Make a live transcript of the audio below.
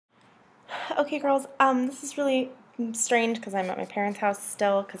Okay, girls, this is really strange because I'm at my parents' house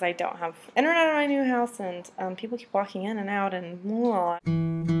still because I don't have internet in my new house and people keep walking in and out and blah.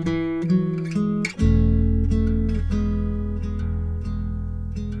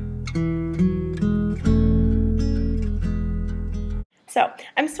 So,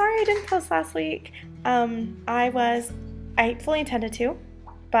 I'm sorry I didn't post last week. I fully intended to,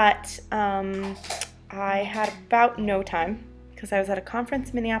 but I had about no time because I was at a conference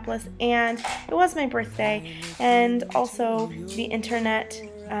in Minneapolis and it was my birthday, and also the internet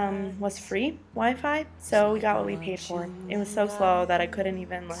was free Wi-Fi, so we got what we paid for. It was so slow that I couldn't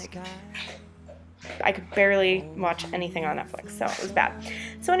even I could barely watch anything on Netflix, so it was bad.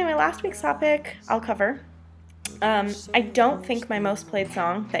 So anyway, last week's topic I'll cover. I don't think my most played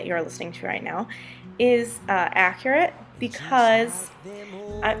song that you're listening to right now is accurate because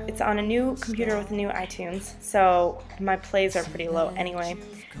it's on a new computer with a new iTunes, so my plays are pretty low anyway,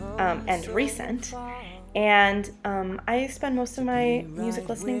 and recent. And I spend most of my music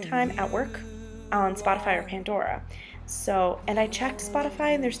listening time at work on Spotify or Pandora. So, and I checked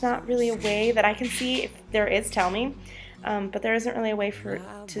Spotify and there's not really a way that I can see. If there is, tell me. But there isn't really a way to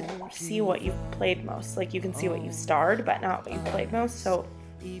see what you've played most. Like, you can see what you starred, but not what you played most, so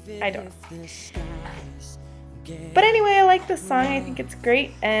I don't know. But anyway, I like this song. I think it's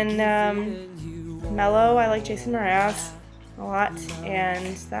great and mellow. I like Jason Mraz a lot,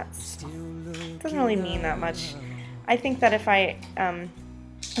 and doesn't really mean that much. I think that if I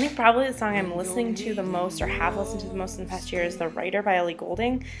think probably the song I'm listening to the most, or have listened to the most in the past year, is The Writer by Ellie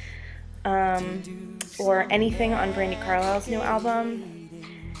Goulding. Or anything on Brandi Carlile's new album.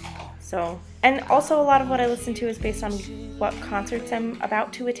 So, and also a lot of what I listen to is based on what concerts I'm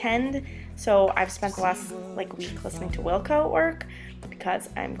about to attend. So I've spent the last week listening to Wilco at work because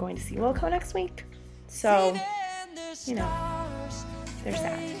I'm going to see Wilco next week. So, you know, there's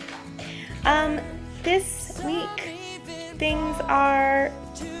that. This week things are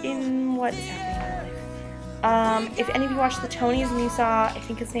in what is happening in my life. If any of you watched the Tonys and you saw, I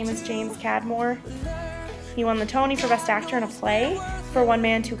think his name is James Cadmore, he won the Tony for Best Actor in a Play for One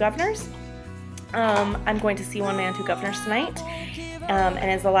Man, Two Guvnors. I'm going to see One Man, Two Guvnors tonight,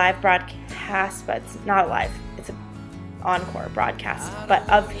 and it's a live broadcast, but it's not live, it's an encore broadcast, but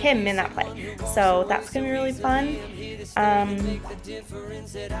of him in that play. So that's going to be really fun.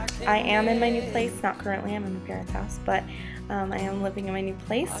 I am in my new place, not currently, I'm in my parents' house, but I am living in my new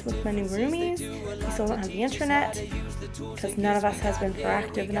place with my new roomies. We still don't have the internet because none of us has been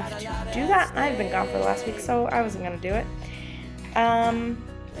proactive enough to do that. I've been gone for the last week, so I wasn't going to do it.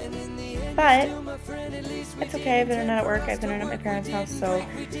 But it's okay. I have internet at work. I have internet at my parents' house, so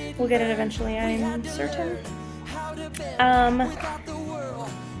we'll get it eventually, I'm certain.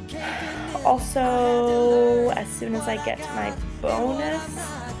 Also, as soon as I get my bonus,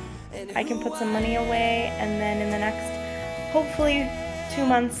 I can put some money away, and then in the next hopefully 2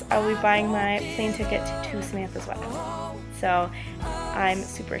 months, I'll be buying my plane ticket to Samantha's wedding. So I'm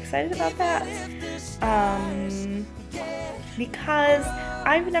super excited about that. Because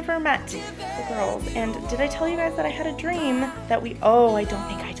I've never met the girls. And did I tell you guys that I had a dream that I don't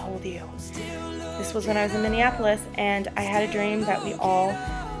think I told you. This was when I was in Minneapolis, and I had a dream that we all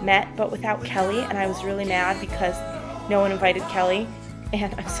met, but without Kelly, and I was really mad because no one invited Kelly.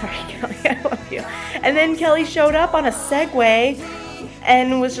 And I'm sorry, Kelly, I love you. And then Kelly showed up on a Segway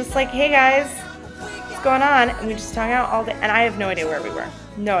and was just like, hey guys, what's going on? And we just hung out all day. And I have no idea where we were.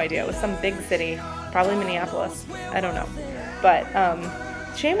 No idea. It was some big city, probably Minneapolis. I don't know. But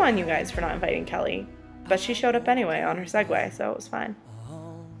shame on you guys for not inviting Kelly. But she showed up anyway on her Segway, so it was fine.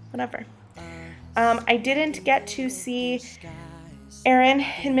 Whatever. I didn't get to see Aaron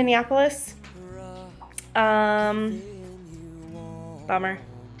in Minneapolis. Bummer,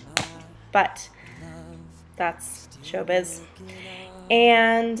 but that's showbiz.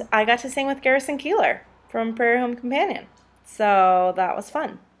 And I got to sing with Garrison Keillor from Prairie Home Companion, so that was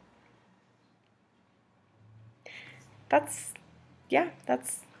fun. That's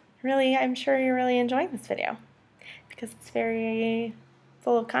really, I'm sure you're really enjoying this video because it's very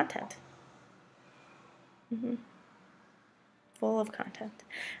full of content. Full of content.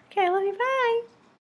 Okay, I love you, bye!